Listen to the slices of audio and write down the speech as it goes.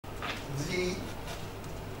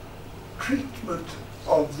treatment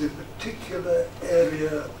of the particular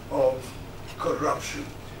area of corruption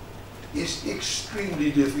is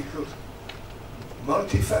extremely difficult,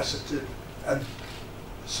 multifaceted, and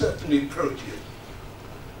certainly protean.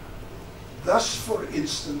 Thus, for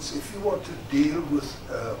instance, if you want to deal with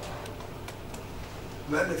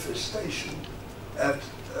manifestation at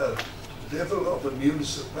a level of a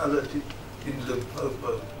municipality in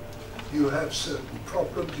Limpopo, you have certain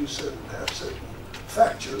problems, you have certain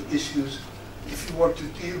factual issues. If you want to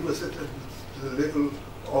deal with it at the level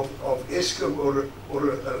of Eskom or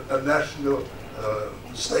a national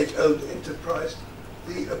state-owned enterprise,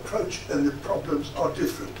 the approach and the problems are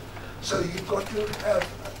different. So you've got to have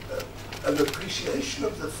an appreciation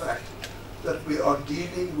of the fact that we are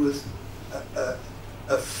dealing with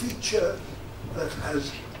a feature that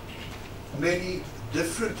has many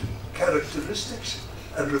different characteristics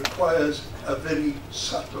and requires a very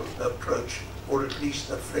subtle approach, or at least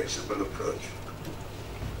a flexible approach.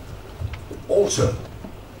 Also,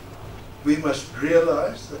 we must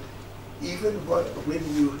realize that even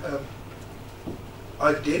when you have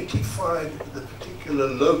identified the particular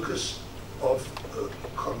locus of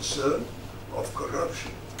concern, of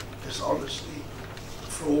corruption, dishonesty,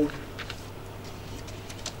 fraud,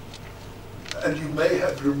 and you may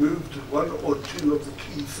have removed one or two of the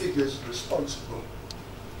key figures responsible,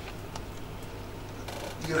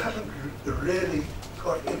 you haven't really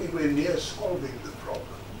got anywhere near solving the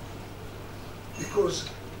problem, because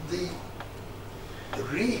the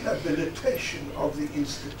rehabilitation of the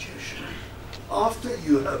institution after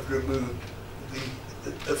you have removed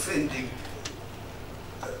the offending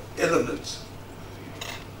elements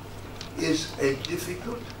is a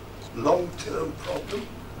difficult long-term problem,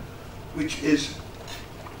 which is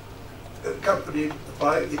accompanied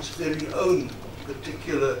by its very own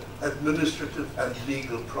particular administrative and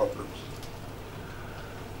legal problems.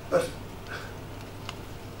 But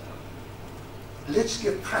let's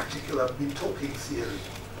get practical. I've been talking theory.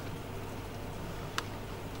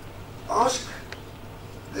 Ask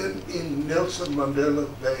them in Nelson Mandela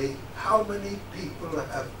Bay how many people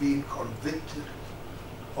have been convicted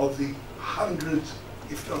of the hundreds,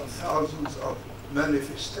 if not thousands, of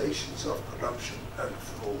manifestations of corruption and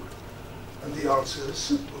fraud. And the answer is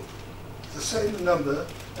simple. The same number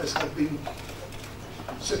as have been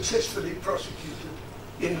successfully prosecuted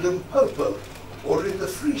in Limpopo or in the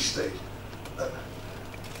Free State.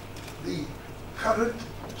 The current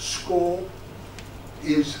score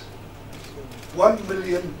is 1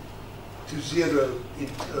 million to 0 in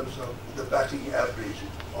terms of the batting average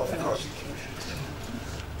of prosecutions.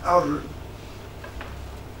 Our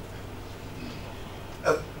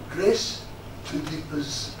address to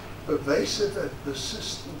the pervasive and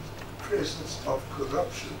persistent presence of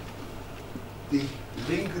corruption, the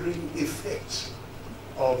lingering effects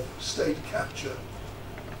of state capture,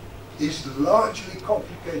 is largely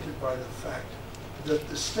complicated by the fact that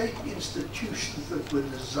the state institutions that were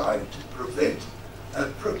designed to prevent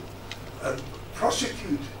and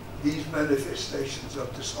prosecute these manifestations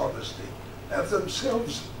of dishonesty have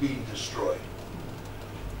themselves been destroyed.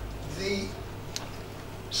 The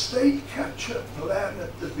state capture plan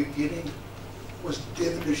at the beginning was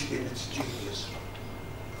devilish in its genius.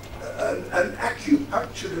 An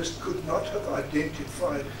acupuncturist could not have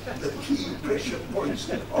identified the key pressure points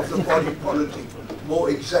of the body politic more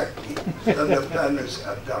exactly than the planners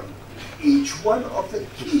have done. Each one of the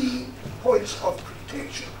key points of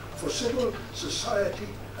protection for civil society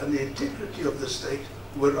and the integrity of the state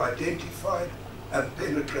were identified and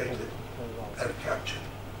penetrated and captured.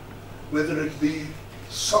 Whether it be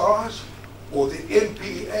SARS or the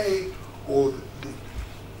NPA or the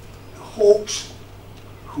Hawks,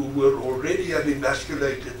 who were already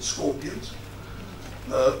unemasculated scorpions,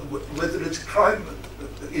 whether it's crime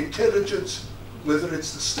intelligence, whether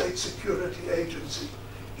it's the state security agency,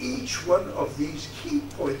 each one of these key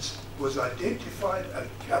points was identified and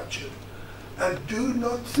captured. And do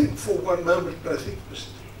not think for one moment, but I think Mr.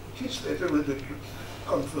 Kieswetter would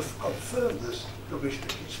confirm this, Commissioner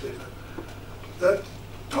Kieswetter, that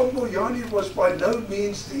Tom Moyane was by no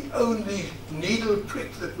means the only needle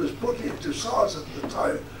prick that was put into SARS at the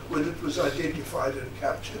time when it was identified and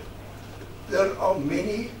captured. There are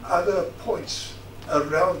many other points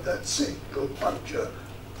around that single puncture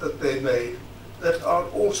that they made that are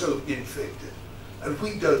also infected. And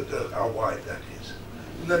we don't know how wide that is.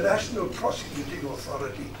 In the National Prosecuting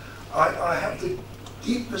Authority, I have the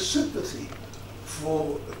deepest sympathy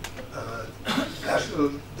for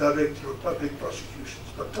National Director of Public Prosecutions,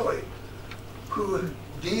 Batoy, who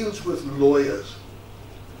deals with lawyers,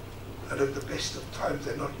 and at the best of times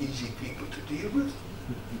they're not easy people to deal with,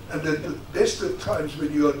 And at the best of times,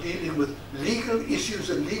 when you are dealing with legal issues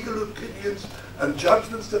and legal opinions and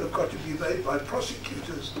judgments that have got to be made by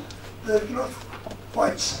prosecutors, they're not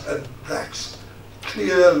whites and blacks,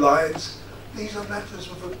 clear lines. These are matters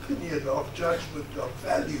of opinion, of judgment, of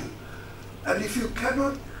value. And if you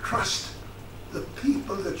cannot trust the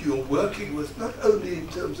people that you're working with, not only in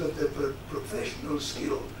terms of their professional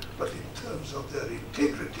skill, but in terms of their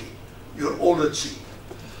integrity, you're all at sea.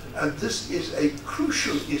 And this is a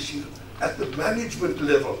crucial issue at the management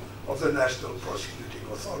level of the National Prosecuting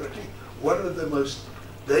Authority, one of the most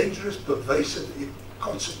dangerous, pervasive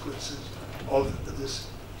consequences of this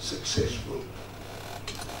successful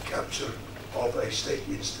capture of a state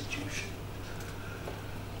institution.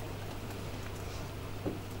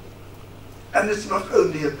 And it's not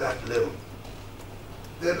only at that level.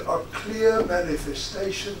 There are clear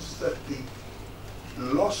manifestations that the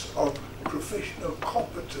loss of professional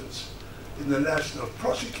competence in the National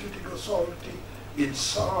Prosecuting Authority, in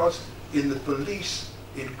SARS, in the police,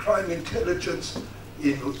 in crime intelligence,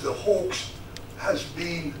 in the Hawks, has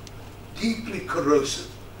been deeply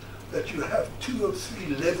corrosive, that you have 2 or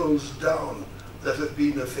 3 levels down that have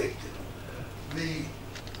been affected. The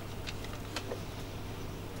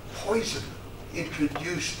poison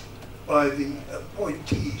introduced by the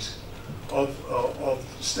appointees of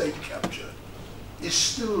state capture is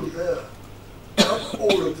still there. Not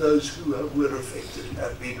all of those who were affected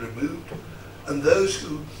have been removed, and those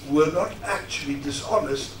who were not actually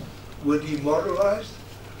dishonest were demoralized,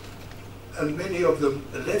 and many of them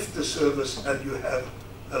left the service, and you have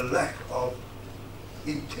a lack of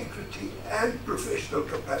integrity and professional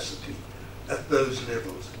capacity at those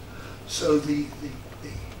levels. So the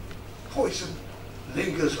poison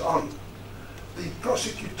lingers on. The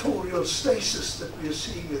prosecutorial stasis that we are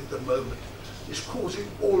seeing at the moment is causing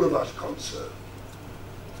all of us concern.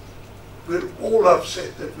 We're all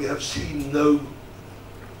upset that we have seen no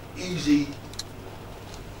easy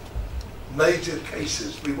major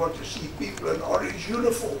cases. We want to see people in orange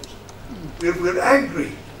uniforms. We're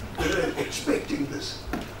angry. We're expecting this.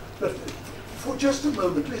 But for just a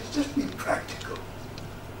moment, let's just be practical.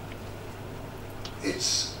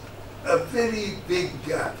 It's a very big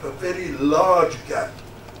gap, a very large gap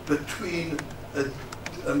between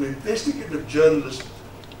an investigative journalist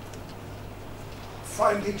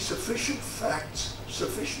finding sufficient facts,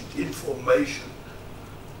 sufficient information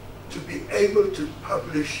to be able to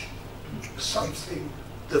publish something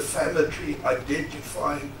defamatory,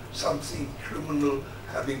 identifying something criminal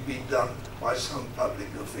having been done by some public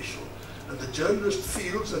official. And the journalist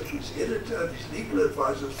feels, that his editor and his legal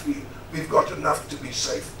advisors feel, we've got enough to be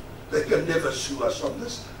safe. They can never sue us on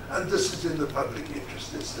this, and this is in the public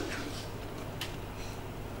interest. It's the truth.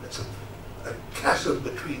 It's a chasm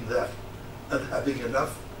between that and having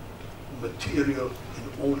enough material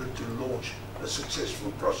in order to launch a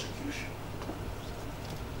successful prosecution.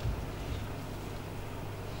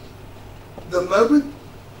 The moment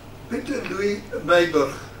Peter Louis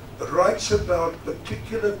Meiberg writes about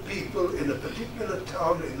particular people in a particular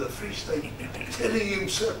town in the Free State, telling him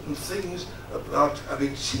certain things about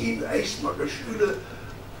having seen Ace Magashule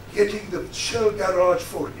getting the shell garage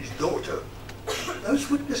for his daughter,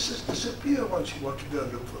 those witnesses disappear once you want to go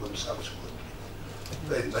and look for them subsequently.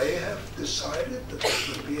 They may have decided that it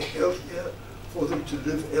would be healthier for them to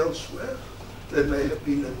live elsewhere. They may have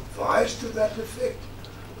been advised to that effect,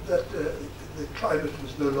 that the climate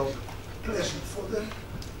was no longer pleasant for them.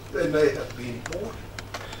 They may have been bored,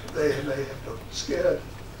 they may have got scared,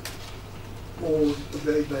 or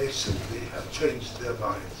they may simply have changed their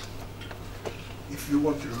minds. If you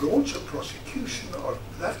want to launch a prosecution of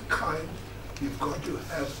that kind, you've got to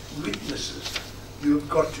have witnesses. You've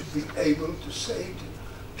got to be able to say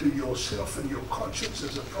to yourself and your conscience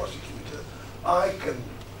as a prosecutor, I can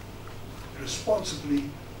responsibly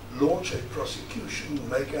launch a prosecution,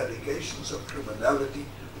 make allegations of criminality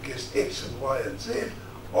against X and Y and Z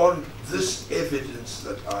on this evidence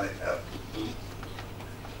that I have.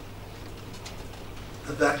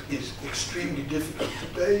 And that is extremely difficult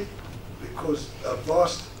today because a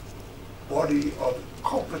vast body of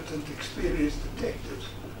competent, experienced detectives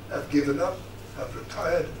have given up, have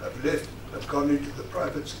retired, have left, have gone into the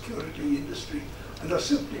private security industry, and are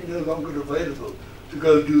simply no longer available to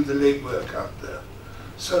go do the legwork out there.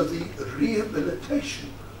 So the rehabilitation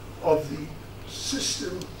of the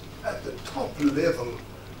system at the top level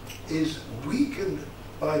is weakened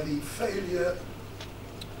by the failure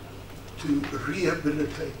to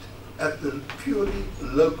rehabilitate at the purely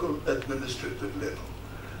local administrative level.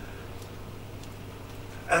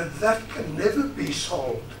 And that can never be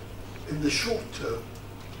solved in the short term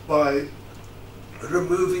by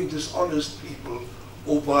removing dishonest people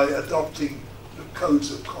or by adopting the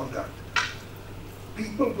codes of conduct.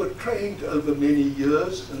 People were trained over many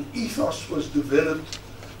years, an ethos was developed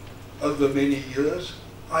over many years.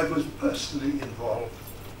 I was personally involved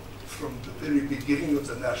from the very beginning of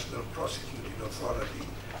the National Prosecuting Authority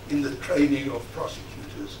in the training of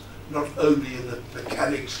prosecutors, not only in the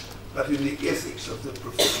mechanics, but in the ethics of the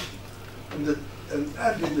profession and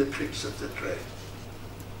in the tricks of the trade.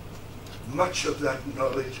 Much of that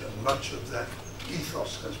knowledge and much of that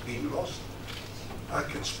ethos has been lost. I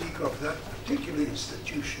can speak of that particular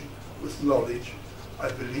institution with knowledge. I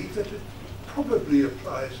believe that it probably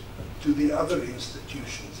applies to the other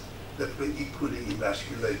institutions that were equally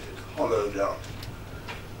emasculated, hollowed out.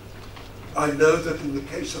 I know that in the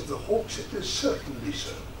case of the Hawks, it is certainly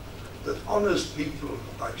so, that honest people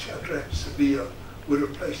like Shadrach Sibiya were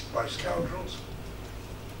replaced by scoundrels.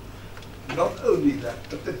 Not only that,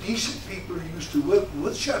 but the decent people who used to work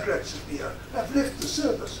with Shadrach Sibiya have left the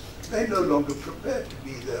service. They're no longer prepared to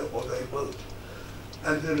be there, or they won't.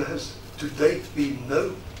 And there has to date been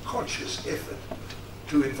no conscious effort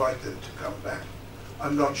to invite them to come back.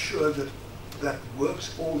 I'm not sure that that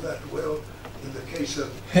works all that well in the case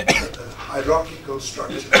of a hierarchical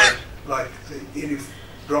structure like any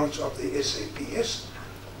branch of the SAPS,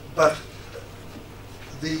 but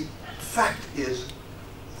the fact is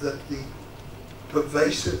that the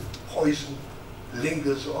pervasive poison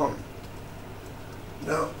lingers on.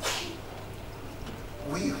 Now,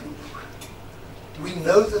 we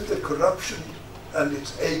know that the corruption and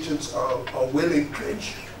its agents are well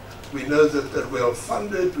entrenched. We know that they're well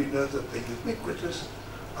funded. We know that they're ubiquitous.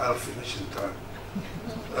 I'll finish in time.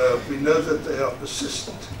 We know that they are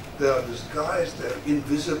persistent, they are disguised, they're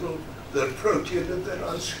invisible, they're protean, and they're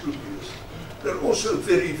unscrupulous. They're also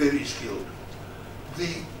very, very skilled.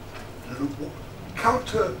 The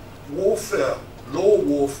counter-warfare, law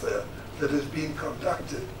warfare that is being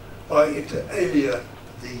conducted by inter alia,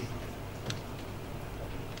 the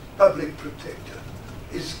public protector,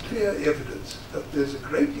 is clear evidence that there's a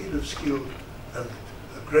great deal of skill and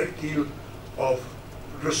a great deal of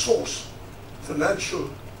resource, financial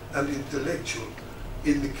and intellectual,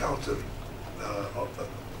 in the counter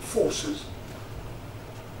forces.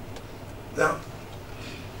 Now,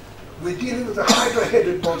 we're dealing with a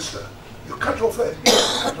hydra-headed monster. You cut off a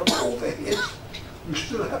head, cut off all their heads, you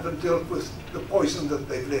still haven't dealt with the poison that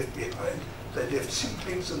they've left behind. They left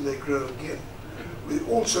seedlings and they grow again. We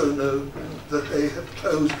also know that they have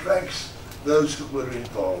closed ranks, those who were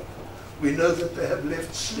involved. We know that they have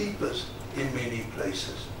left sleepers in many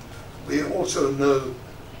places. We also know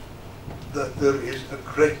that there is a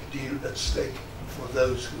great deal at stake for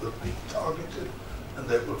those who have been targeted, and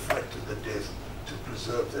they will fight to the death to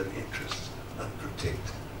preserve their interests and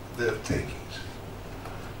protect their takings.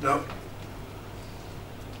 Now,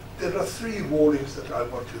 there are three warnings that I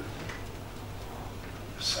want to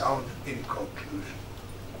sound in conclusion.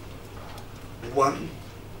 One,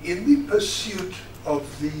 in the pursuit of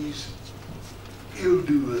these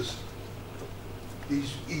ill-doers,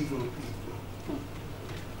 these evil people,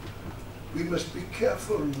 we must be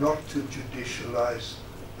careful not to judicialize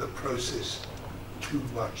the process too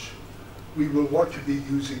much. We will want to be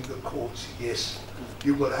using the courts, yes.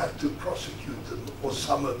 You will have to prosecute them, or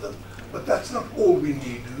some of them, but that's not all we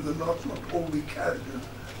need to do, and that's not all we can do,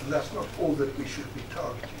 and that's not all that we should be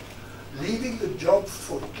targeting. Leaving the job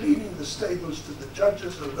for cleaning the stables to the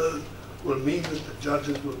judges alone will mean that the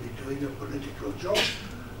judges will be doing a political job.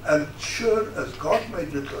 And sure as God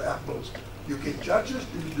made little apples, you get judges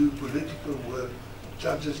who do political work,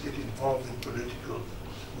 judges get involved in political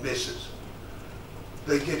messes.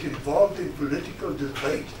 They get involved in political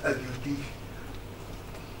debate, and you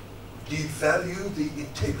devalue the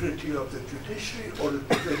integrity of the judiciary, or at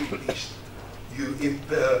the very least, you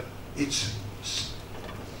impair its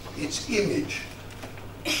image,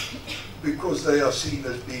 because they are seen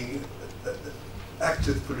as being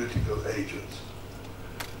active political agents.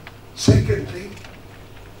 Secondly,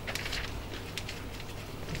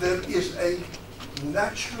 there is a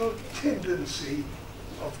natural tendency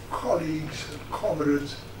of colleagues and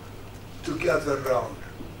comrades to gather round.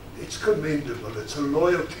 It's commendable. It's a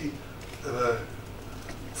loyalty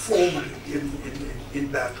formed in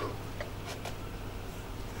battle.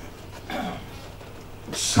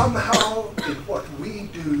 Somehow, in what we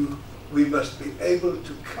do, we must be able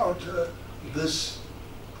to counter this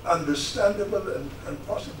understandable and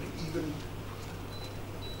possibly even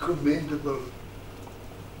commendable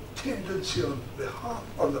tendency on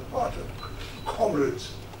the part of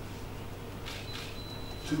comrades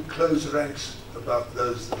to close ranks about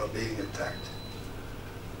those that are being attacked.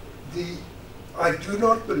 I do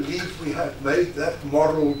not believe we have made that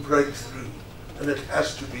moral breakthrough and it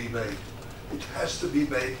has to be made. It has to be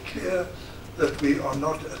made clear that we are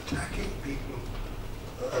not attacking people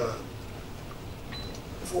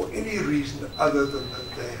for any reason other than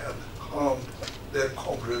that they have harmed their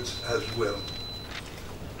comrades as well.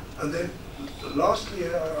 And then lastly,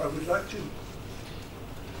 I would like to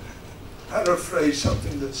paraphrase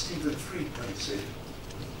something that Stephen Friedman said.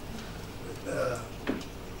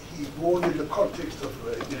 He warned in the context of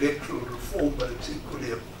electoral reform, but it's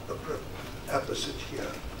equally opposite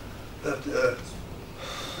here, that the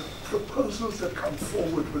proposals that come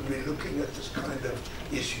forward when we're looking at this kind of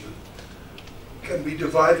issue can be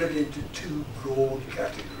divided into two broad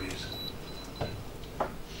categories: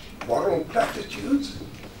 moral platitudes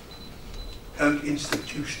and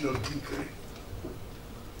institutional tinkering.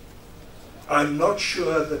 I'm not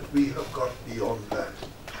sure that we have got beyond that.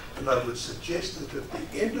 And I would suggest that at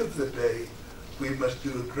the end of the day, we must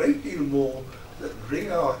do a great deal more than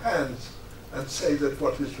wring our hands and say that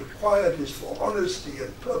what is required is for honesty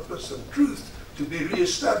and purpose and truth to be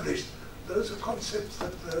re-established. Those are concepts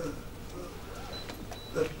that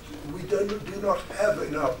we do not have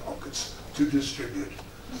in our pockets to distribute.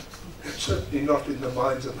 It's certainly not in the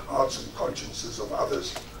minds and hearts and consciences of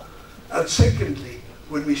others. And secondly,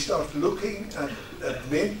 when we start looking at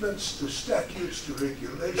amendments to statutes, to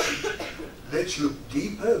regulations, let's look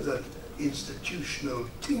deeper than institutional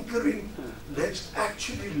tinkering. Let's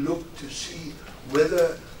actually look to see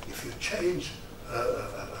whether, if you change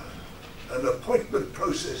an appointment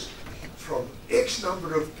process from X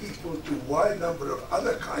number of people to Y number of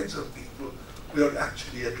other kinds of people, we are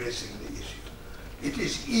actually addressing the issue. It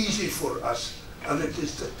is easy for us, and it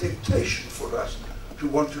is the temptation for us to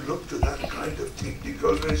want to look to that kind of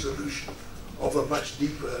technical resolution of a much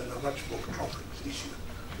deeper and a much more complex issue.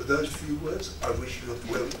 With those few words, I wish you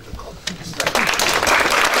well in the conference.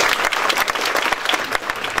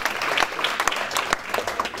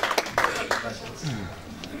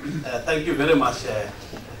 Thank you very much,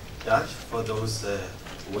 Judge, for those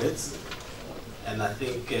words. And I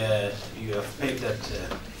think you have painted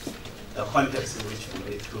the context in which we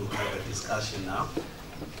need to have a discussion now.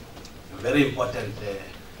 A very important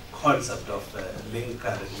concept of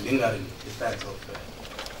lingering effects of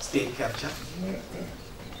state capture,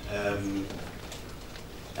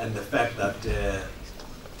 and the fact that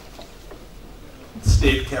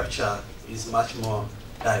state capture is much more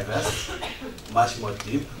diverse, much more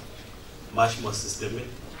deep, much more systemic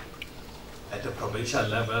at a provincial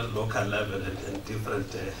level, local level, and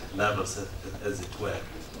different levels, as it were.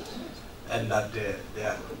 And that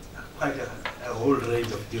there are quite a whole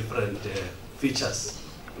range of different features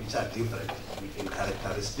which are different in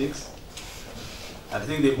characteristics. I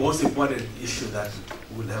think the most important issue that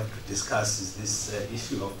we'll have to discuss is this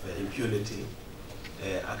issue of impunity,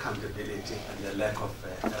 accountability, and the lack of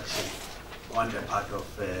action on the part of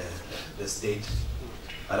the state.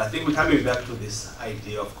 But I think we're coming back to this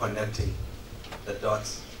idea of connecting the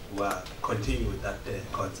dots. We'll continue with that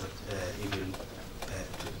concept even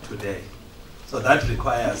today. So that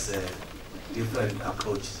requires different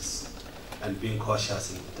approaches and being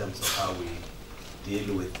cautious in terms of how we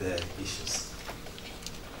deal with the issues.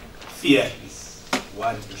 Fear is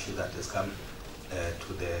one issue that has come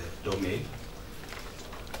to the domain.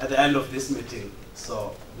 At the end of this meeting,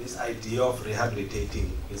 so this idea of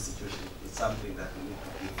rehabilitating institutions is something that we need to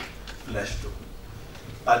give flesh to.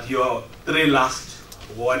 But your three last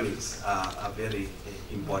warnings are very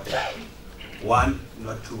important. One,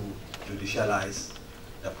 not to judicialize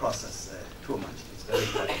the process too much. It's very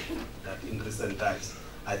important that in recent times,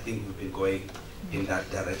 I think we've been going in that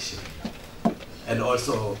direction. And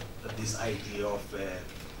also this idea of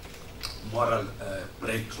moral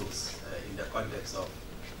breakthroughs in the context of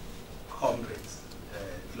comrades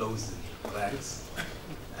closing ranks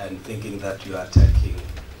and thinking that you are attacking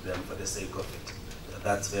them for the sake of it.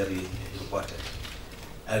 That's very important.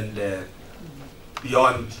 And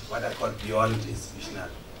beyond, what I call beyond institutional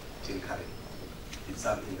tinkering, it's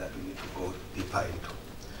something that we need to go deeper into.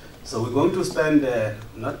 So we're going to spend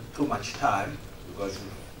not too much time, because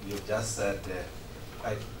you've just said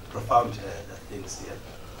quite profound things here,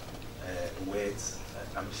 words.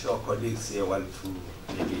 I'm sure colleagues here want to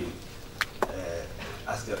maybe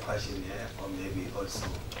ask a question here, or maybe also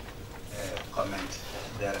comment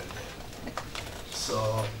there and there.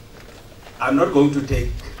 So I'm not going to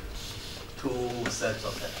take two sets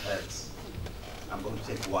of heads. I'm going to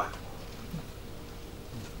take one.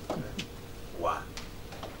 One.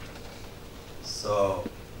 So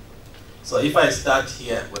if I start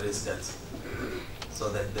here, for instance, so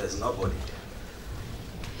that there's nobody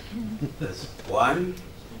there. There's 1,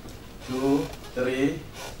 2, 3,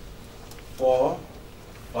 4,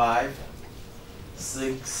 5,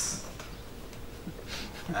 6.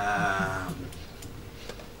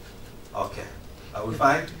 Okay. Are we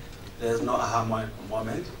fine? There's no aha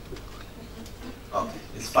moment? Okay,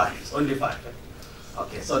 it's 5. It's only 5.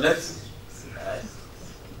 Okay, so let's...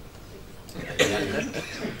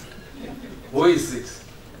 who is 6?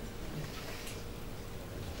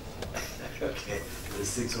 Okay, the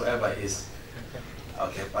 6, whoever is.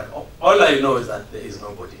 Okay, but all I know is that there is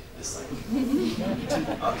nobody this time.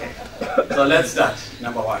 Okay, so let's start.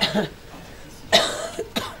 Number 1.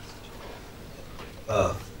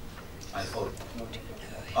 I thought.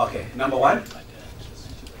 Okay, number 1.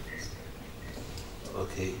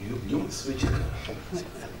 Okay, you switch it.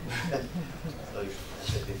 So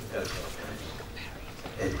it's a difficult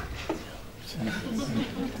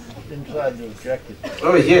Inside your jacket.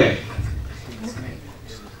 over here.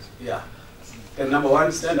 Yeah. Can number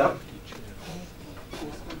 1 stand up?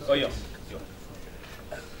 Oh, yeah.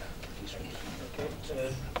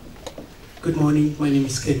 Good morning, my name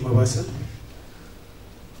is Ken Mawasa.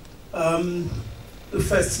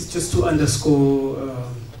 First is just to underscore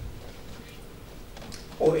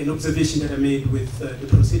or an observation that I made with the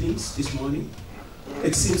proceedings this morning.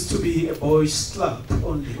 It seems to be a boys' club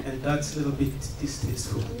only, and that's a little bit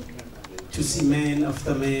distasteful. To see man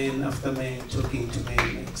after man after man talking to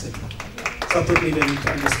men, etc. So I thought maybe I need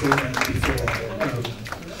to underscore that before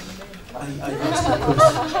I ask my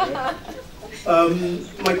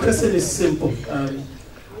question. My question is simple.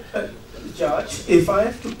 Judge, if I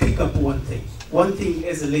have to pick up one thing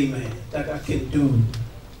as a layman that I can do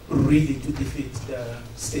really to defeat the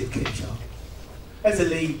state capture, as a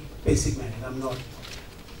lay basic man, I'm not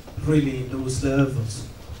really in those levels.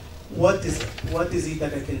 What is it? What is it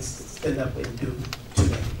that I can stand up and do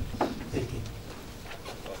today? Thank you.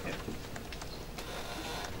 Okay.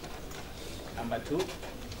 Number 2.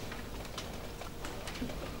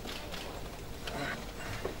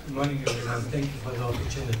 Good morning, everyone. Thank you for the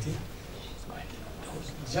opportunity.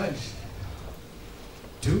 Judge,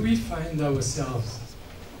 do we find ourselves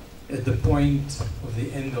at the point of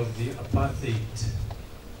the end of the apartheid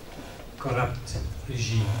corrupt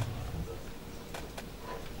regime,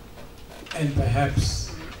 and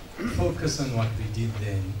perhaps focus on what we did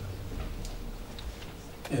then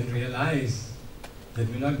and realize that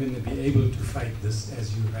we're not going to be able to fight this,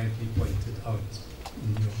 as you rightly pointed out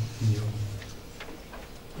in your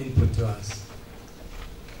input to us?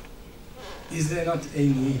 Is there not a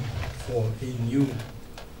need for a new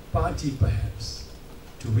party, perhaps,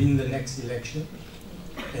 to win the next election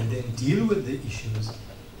and then deal with the issues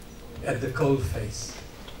at the cold face,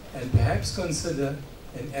 and perhaps consider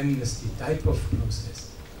an amnesty type of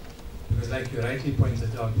process? Because like you rightly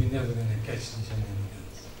pointed out, we're never going to catch the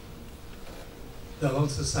shenanigans. The whole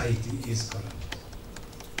society is corrupt.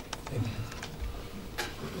 Thank you.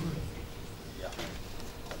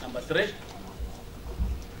 Yeah. Number 3.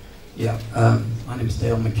 Yeah, my name is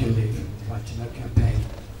Dale McKinley from the Right to Know campaign.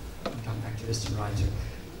 I'm an activist and writer.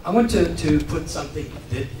 I want to put something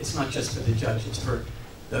that it's not just for the judge, it's for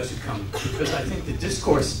those who come, because I think the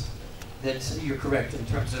discourse that you're correct in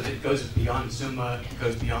terms of it goes beyond Zuma, it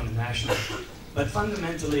goes beyond the national. But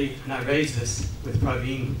fundamentally, and I raised this with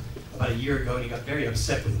Praveen about a year ago, and he got very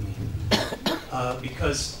upset with me,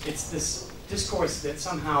 because it's this discourse that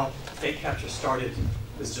somehow state capture started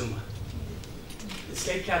with Zuma. The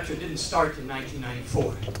state capture didn't start in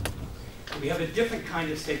 1994. We have a different kind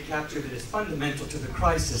of state capture that is fundamental to the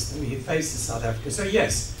crisis that we face in South Africa. So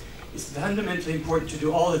yes, it's fundamentally important to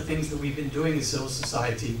do all the things that we've been doing in civil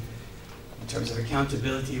society in terms of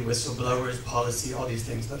accountability, whistleblowers, policy, all these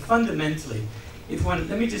things. But fundamentally,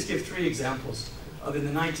 let me just give 3 examples of in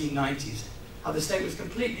the 1990s, how the state was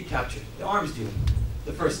completely captured. The arms deal,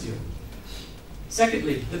 the first deal.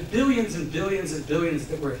 Secondly, the billions and billions and billions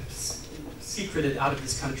that were secreted out of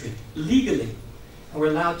this country legally and were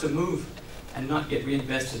allowed to move and not get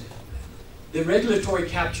reinvested. The regulatory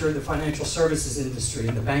capture of the financial services industry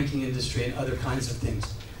and the banking industry and other kinds of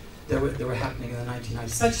things that were happening in the 1990s,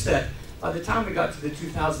 such that by the time we got to the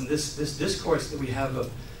 2000s, this discourse that we have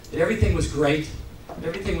of that everything was great,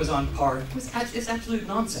 everything was on par, it's absolute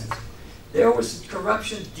nonsense. There was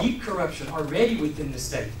corruption, deep corruption already within the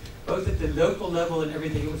state, both at the local level and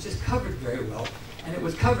everything. It was just covered very well. And it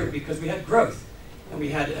was covered because we had growth, and we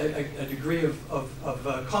had a degree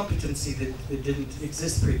of competency that didn't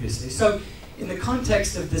exist previously. So in the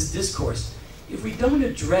context of this discourse, if we don't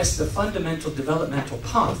address the fundamental developmental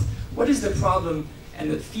path, what is the problem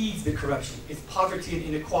and that feeds the corruption? It's poverty and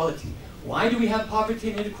inequality. Why do we have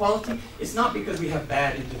poverty and inequality? It's not because we have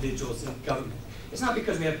bad individuals in government. It's not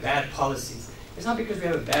because we have bad policies. It's not because we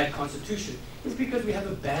have a bad constitution. It's because we have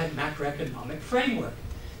a bad macroeconomic framework.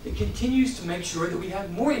 that continues to make sure that we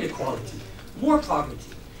have more inequality, more poverty.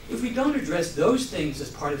 If we don't address those things as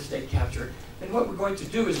part of state capture, then what we're going to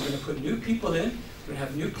do is we're going to put new people in, we're going to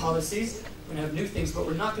have new policies, we're going to have new things, but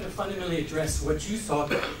we're not going to fundamentally address what you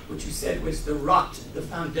said was the rot, the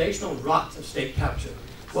foundational rot of state capture.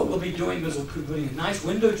 What we'll be doing is we'll be putting a nice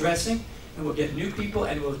window dressing, and we'll get new people,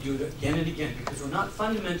 and we'll do it again and again, because we're not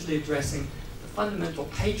fundamentally addressing the fundamental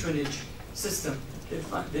patronage system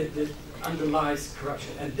that underlies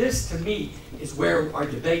corruption. And this, to me, is where our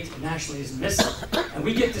debate nationally is missing. And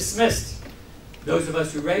we get dismissed, those of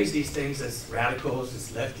us who raise these things, as radicals,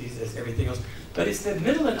 as lefties, as everything else. But it's the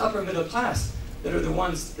middle and upper middle class that are the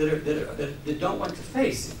ones that don't want to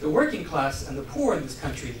face. The working class and the poor in this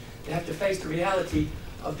country, they have to face the reality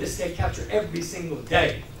of this state capture every single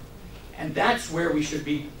day. And that's where we should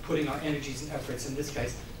be putting our energies and efforts in this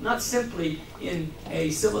case. Not simply in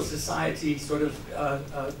a civil society sort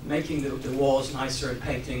of making the walls nicer and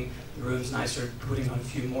painting the rooms nicer, putting on a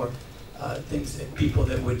few more things, people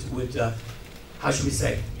that would how should we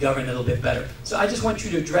say, govern a little bit better. So I just want you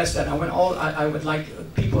to address that. I would like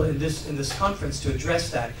people in this conference to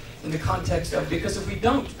address that in the context of, because if we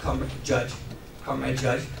don't, comrade judge,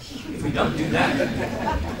 if we don't do that,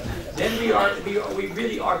 then we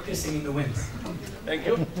really are pissing in the wind. Thank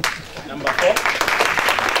you. Number 4.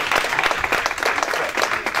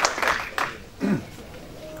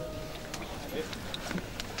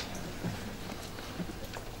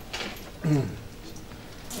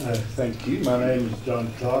 Thank you. My name is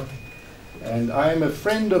John Clark, and I am a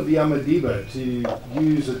friend of the Amadiba, to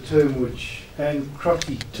use a term which Anne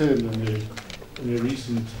Crotty termed in a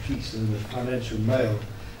recent piece in the Financial Mail.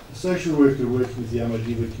 A social worker working with the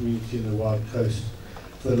Amadiba community in the Wild Coast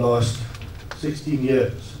for the last 16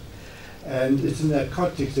 years. And it's in that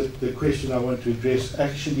context that the question I want to address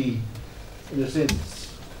actually, in a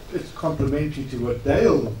sense, it's complementary to what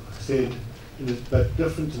Dale said, but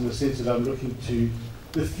different in the sense that I'm looking to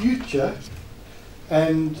the future,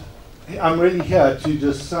 and I'm really here to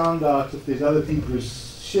just sound out if there's other people who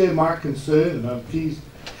share my concern, and I'm pleased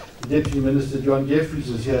the Deputy Minister John Jeffries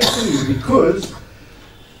is here too, because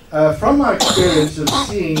from my experience of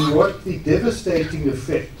seeing what the devastating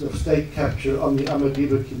effect of state capture on the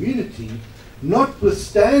Amadiba community,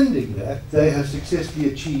 notwithstanding that they have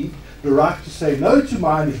successfully achieved the right to say no to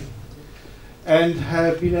mining and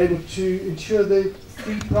have been able to ensure their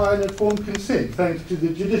free, prior and informed consent, thanks to the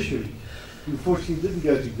judiciary, who unfortunately didn't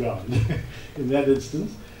go to ground in that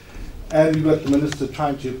instance. And we've got the Minister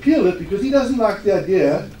trying to appeal it because he doesn't like the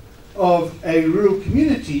idea of a rural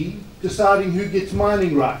community deciding who gets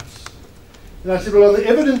mining rights. And I said, well, on the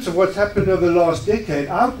evidence of what's happened over the last decade,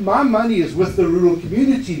 my money is with the rural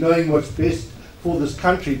community knowing what's best for this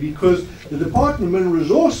country, because the Department of Mineral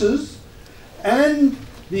Resources and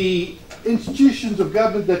the institutions of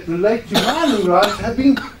government that relate to mining rights have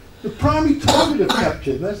been the primary target of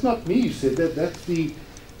capture. And that's not me who said that, that's the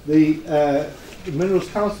Minerals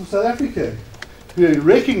Council of South Africa, who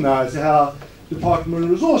recognise how Department of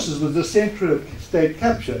Mineral Resources was the centre of state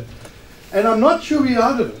capture. And I'm not sure we're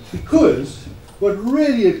out of it, because what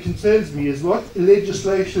really concerns me is what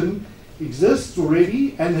legislation exists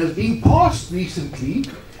already and has been passed recently,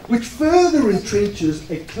 which further entrenches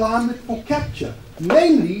a climate for capture,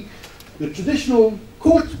 namely the Traditional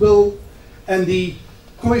Court Bill and the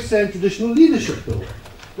Khoisan Traditional Leadership Bill,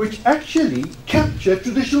 which actually capture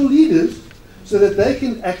traditional leaders so that they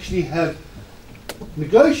can actually have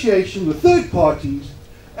negotiation with third parties,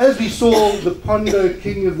 as we saw the Pondo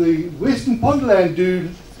King of the Western Pondoland do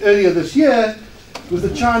earlier this year with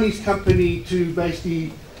the Chinese company to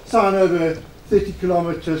basically sign over a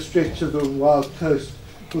 30-kilometre stretch of the Wild Coast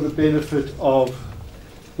for the benefit of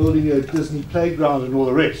building a Disney playground and all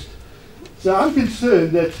the rest. So I'm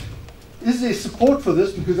concerned that, is there support for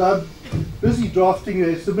this? Because I'm busy drafting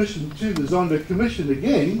a submission to the Zondo Commission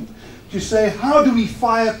again to say, how do we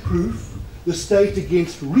fireproof the state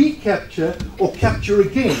against recapture or capture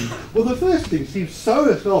again? Well, the first thing seems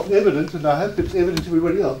so self-evident, and I hope it's evident to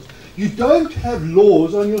everybody else. You don't have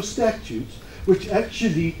laws on your statutes which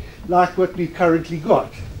actually like what we've currently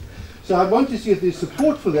got. So I want to see if there's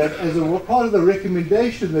support for that as a part of the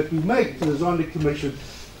recommendation that we make to the Zondo Commission,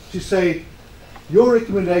 to say, your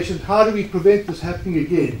recommendation, how do we prevent this happening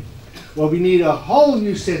again? Well, we need a whole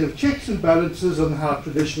new set of checks and balances on how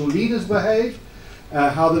traditional leaders behave,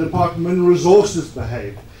 how the Department of Mineral Resources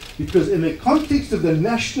behave. Because in the context of the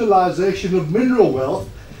nationalisation of mineral wealth,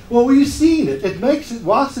 well, we've seen it. It makes it,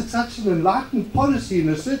 whilst it's such an enlightened policy and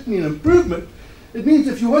it's certainly an improvement, it means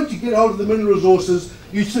if you want to get hold of the mineral resources,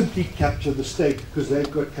 you simply capture the state because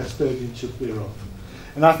they've got custodianship thereof.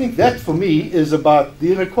 And I think that, for me, is about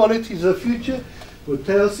the inequalities of the future, what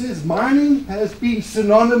Taylor says, mining has been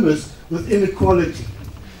synonymous with inequality.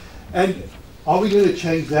 And are we going to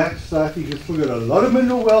change that? So I think we've still got a lot of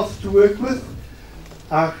mineral wealth to work with.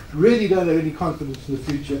 I really don't have any confidence in the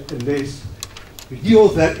future unless we deal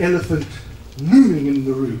with that elephant looming in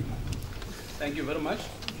the room. Thank you very much.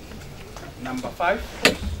 Number 5.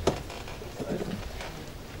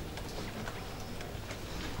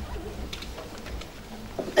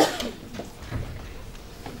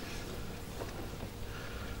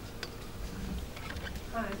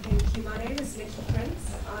 Hi, thank you. My name is Nikki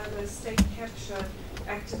Prince. I'm a state capture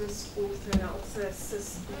activist, author, and I also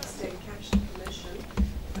assist the State Capture Commission,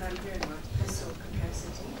 but I'm here in my personal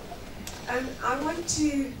capacity. I want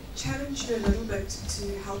to challenge you a little bit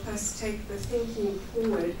to help us take the thinking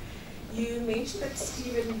forward. You mentioned that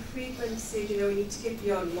Stephen Friedman said, we need to get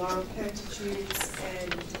beyond moral platitudes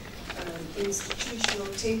and institutional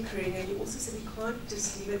tinkering, and you also said we can't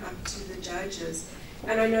just leave it up to the judges.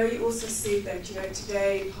 And I know you also said that,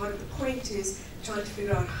 today part of the point is trying to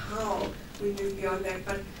figure out how we move beyond that.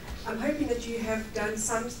 But I'm hoping that you have done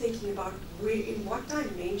some thinking about in what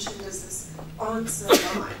dimension does this answer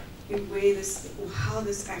lie, in where this, or how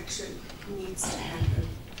this action needs to happen.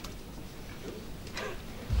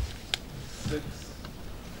 6.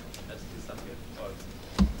 Let's do something.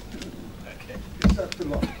 Okay. Is that the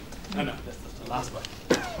law? No, that's the last one.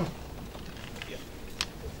 Yeah.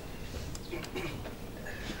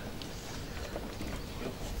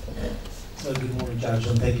 So good morning, Judge,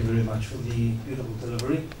 and thank you very much for the beautiful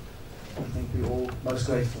delivery. I think we're all most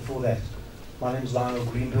grateful for that. My name is Lionel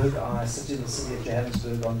Greenberg. I sit in the City of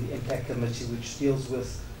Johannesburg on the Impact Committee, which deals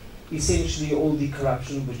with essentially all the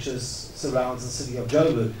corruption which surrounds the City of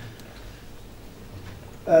Joburg.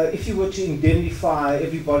 If you were to indemnify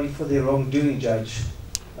everybody for their wrongdoing, Judge,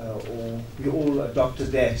 or we all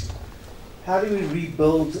adopted that, how do we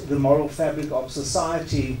rebuild the moral fabric of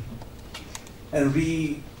society and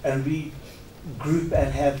regroup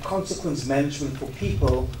and have consequence management for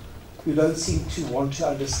people who don't seem to want to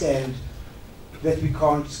understand that we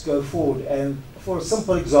can't go forward? And for a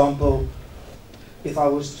simple example, if I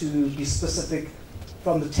was to be specific,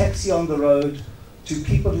 from the taxi on the road to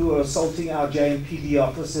people who are assaulting our JMPD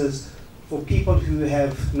officers, for people who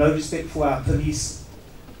have no respect for our police,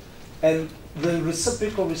 and the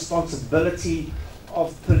reciprocal responsibility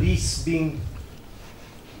of police being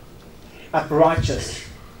uprighteous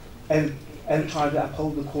and trying to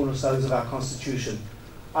uphold the cornerstones of our Constitution.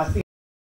 I think